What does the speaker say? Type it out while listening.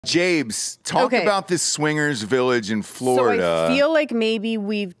Jabes, talk about this swingers village in Florida. So I feel like maybe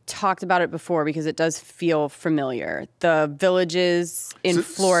we've talked about it before because it does feel familiar. The villages in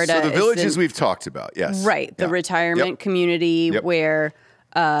Florida. So the villages we've talked about, yes. Right. The retirement community where,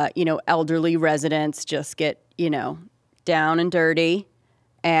 elderly residents just get, down and dirty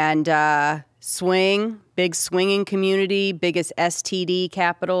and big swinging community, biggest STD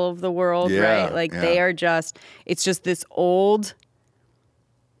capital of the world, right? Like they are it's just this old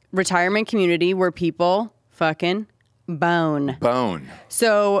retirement community where people fucking bone.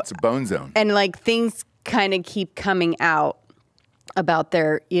 So it's a bone zone. And like things kind of keep coming out about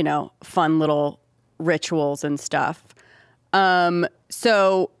their, fun little rituals and stuff.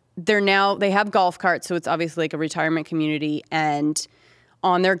 So they have golf carts. So it's obviously like a retirement community. And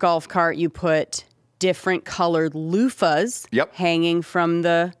on their golf cart, you put different colored loofahs hanging from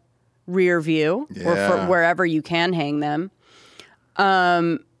the rear view or for wherever you can hang them.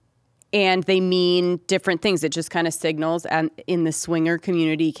 And they mean different things. It just kind of signals. And in the swinger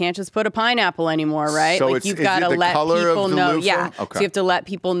community, you can't just put a pineapple anymore, right? So like you've got to let people know. Loofah? Yeah. Okay. So you have to let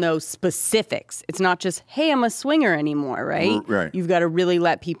people know specifics. It's not just, hey, I'm a swinger anymore, right? Right. You've got to really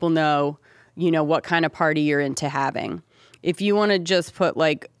let people know, what kind of party you're into having. If you want to just put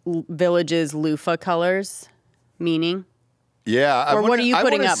like villages loofah colors, meaning. Yeah. Or what are you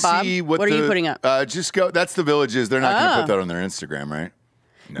putting up, Bob? What are you putting up? Just go. That's the villages. They're not going to put that on their Instagram, right?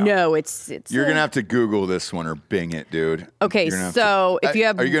 No, it's you're going to have to Google this one or Bing it, dude. Okay, so if you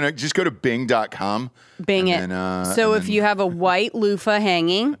have... Are you going to just go to Bing.com? Bing it. So if you have a white loofah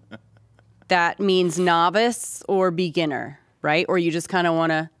hanging, that means novice or beginner, right? Or you just kind of want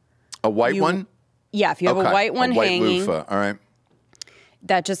to... A white one? Yeah, if you have a white one hanging... white loofah, all right.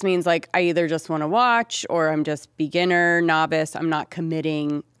 That just means like I either just want to watch or I'm just beginner, novice. I'm not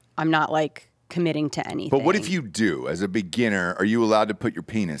committing. I'm not like... committing to anything. But what if you do, as a beginner, are you allowed to put your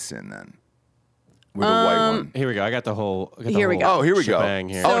penis in then? With a white one. Here we go. I got the whole. Here we go. Oh, here we go.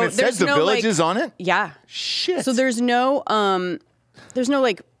 Here. Oh, and it says the villages on it? Yeah. Shit. So there's no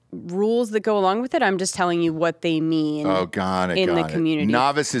like rules that go along with it. I'm just telling you what they mean. Oh, got it. In the community.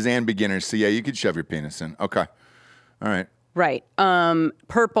 Novices and beginners. So yeah, you could shove your penis in. Okay. All right. Right.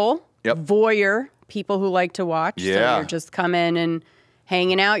 Purple. Voyeur. People who like to watch. Yeah. So you're just coming and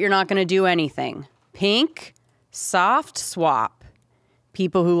hanging out, you're not going to do anything. Pink, soft swap.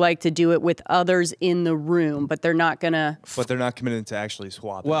 People who like to do it with others in the room, but they're not going to... But they're not committed to actually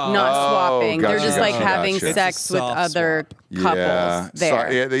swapping. Well, not swapping. Gotcha, they're just like having sex with other couples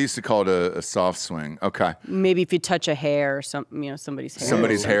there. Yeah, they used to call it a soft swing. Okay. Maybe if you touch a hair or somebody's hair.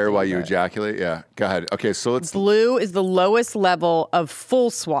 Somebody's hair while you ejaculate? Yeah. Go ahead. Okay, so let's... Blue is the lowest level of full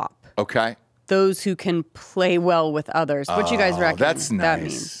swap. Okay. Those who can play well with others. What do you guys reckon? That's nice. That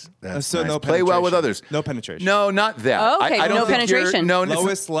means? That's so nice. no Play well with others. No penetration. No, not that. Oh, okay, I don't no think penetration. No,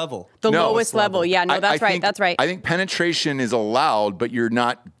 lowest level. The lowest level. Yeah, no, that's right. That's right. I think penetration is allowed, but you're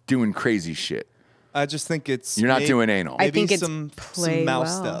not doing crazy shit. I just think it's... You're not doing anal. I think it's some well.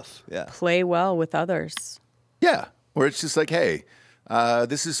 mouse stuff. Yeah. Play well with others. Yeah. Or it's just like, hey,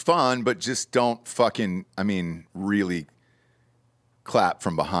 this is fun, but just don't fucking, really clap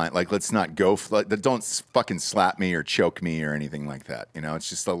from behind. Like, let's not go, don't fucking slap me or choke me or anything like that. It's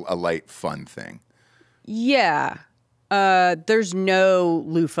just a light, fun thing. Yeah. There's no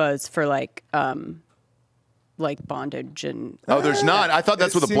loofahs for like bondage and... Oh, there's not? I thought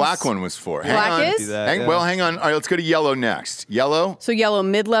that's what the black one was for. Black is? Well, hang on. All right, let's go to yellow next. Yellow? So yellow,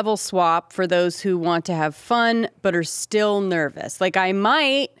 mid-level swap for those who want to have fun but are still nervous. Like, I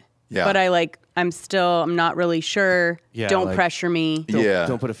might, but I'm not really sure. Yeah, don't pressure me.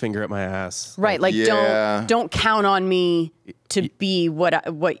 Don't put a finger at my ass. Right, don't count on me to be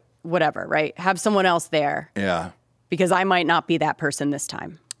whatever, right? Have someone else there. Yeah. Because I might not be that person this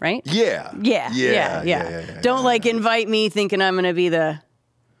time, right? Yeah. Don't invite me thinking I'm going to be the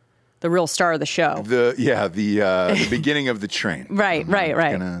real star of the show. The beginning of the train. Right.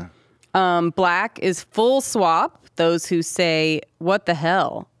 Black is full swap. Those who say, what the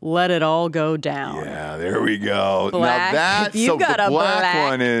hell? Let it all go down. Yeah, there we go. Black, now that's you've got the a black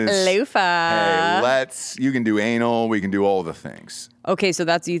one is loofah. Hey, you can do anal, we can do all the things. Okay, so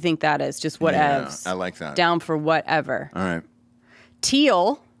you think that is just whatevs. Yeah, I like that. Down for whatever. All right.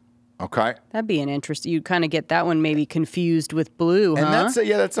 Teal. Okay. That'd be an interest. You kind of get that one maybe confused with blue, and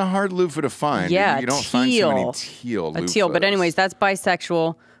that's a hard loofah to find. Yeah, you don't find so many teal loofahs. A teal, but anyways, that's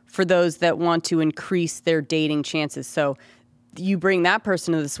bisexual for those that want to increase their dating chances. So you bring that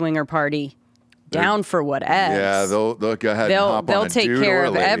person to the swinger party, down for whatever. Yeah, they'll go ahead and hop on they'll a take dude care or a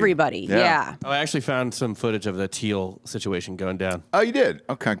of lady. everybody. Yeah. Oh, I actually found some footage of the teal situation going down. Oh, you did?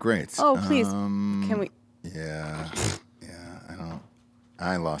 Okay, great. Oh, please. Can we? Yeah.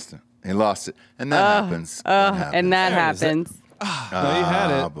 I lost it. He lost it. And that happens. That happens. And that happens. No, you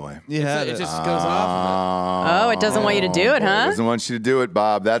had it. Oh, boy. You had It it. just goes off. Oh, it doesn't want you to do it, Boy, huh? Doesn't want you to do it,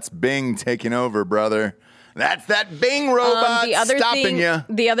 Bob. That's Bing taking over, brother. That's that Bing robot stopping you.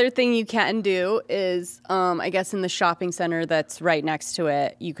 The other thing you can do is, I guess in the shopping center that's right next to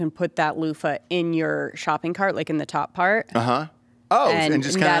it, you can put that loofah in your shopping cart, like in the top part. Oh, And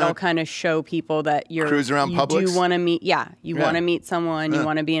just that'll kind kind of show people that you're cruise around you Publix? do want to meet. Yeah, you Yeah. want to meet someone. You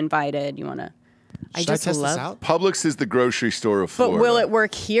want to be invited. You want to. Should I test this out? Publix is the grocery store of But Florida. will it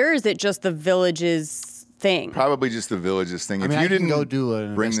work here? Is it just the Village's thing? Probably just the Village's thing. I If mean, you I can didn't go do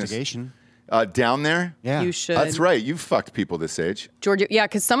an bring investigation. this down there, Yeah. You should. that's right. You've fucked people this age. Georgia. Yeah,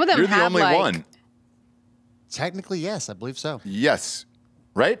 because some of them You're the have only like. one. Technically, yes, I believe so. Yes.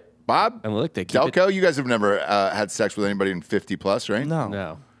 Right? Bob? And look, they keep it- Delco, you guys have never had sex with anybody in 50 plus, right? No.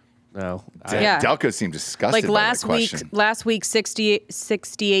 No. Yeah. Delco seemed disgusted Like by last that week, question.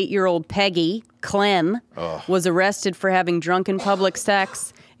 68-year-old Peggy Clem was arrested for having drunken public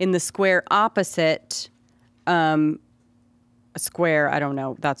sex in the square opposite. A square, I don't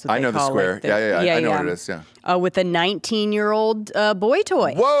know. That's what I they know the call square. it. Yeah, I know what it is. Yeah. With a 19-year-old boy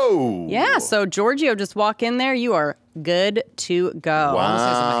toy. Whoa. Yeah, so Giorgio, just walk in there. You are good to go. Wow.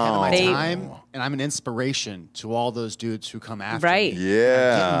 Says I'm ahead of my They- time, and I'm an inspiration to all those dudes who come after Right. me.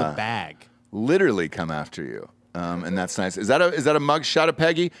 Yeah. Get in the bag. Literally come after you. And that's nice. Is that a mug shot of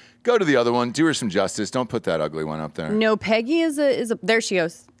Peggy? Go to the other one. Do her some justice. Don't put that ugly one up there. No, Peggy is a there she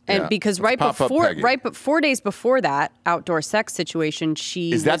goes. And Yeah. because Let's pop up Peggy. but 4 days before that outdoor sex situation,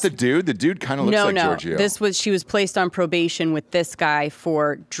 she Is that was- the dude? The dude kind of looks like Giorgio. She was placed on probation with this guy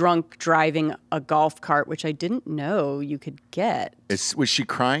for drunk driving a golf cart, which I didn't know you could get. Was she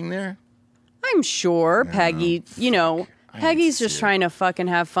crying there? I'm sure Peggy, Peggy's just trying to fucking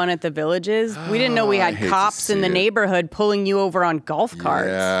have fun at the Villages. We didn't know we I had hate to cops in see the it. neighborhood pulling you over on golf carts.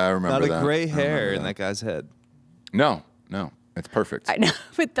 Yeah, I remember Not that. a gray I remember hair in that guy's head. No. It's perfect. I know,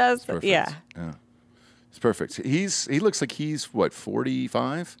 but that's Perfect. yeah. It's perfect. He looks like he's what,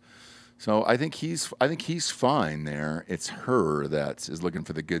 45? So I think he's fine there. It's her that is looking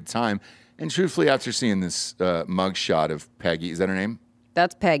for the good time. And truthfully, after seeing this mug shot of Peggy, is that her name?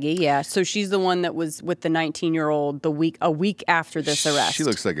 That's Peggy, yeah. So she's the one that was with the 19-year-old a week after this arrest. She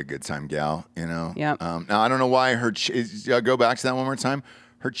looks like a good time gal, Yep. Now I don't know why go back to that one more time.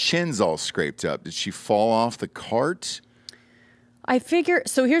 Her chin's all scraped up. Did she fall off the cart? I figure,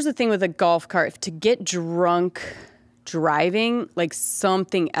 so here's the thing with a golf cart. To get drunk driving, like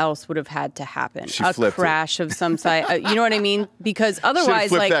something else would have had to happen. She a flipped it. crash of some side. You know what I mean? Because otherwise,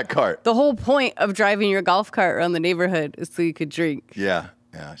 flipped like that cart. the whole point of driving your golf cart around the neighborhood is so you could drink. Yeah.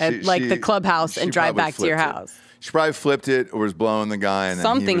 At, like, the clubhouse and she drive probably back to your flipped it. house. She probably flipped it or was blowing the guy, and then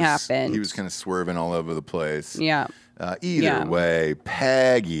Something happened. He was kind of swerving all over the place. Yeah. Either Yeah. way,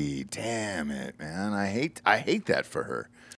 Peggy, damn it, man, I hate that for her.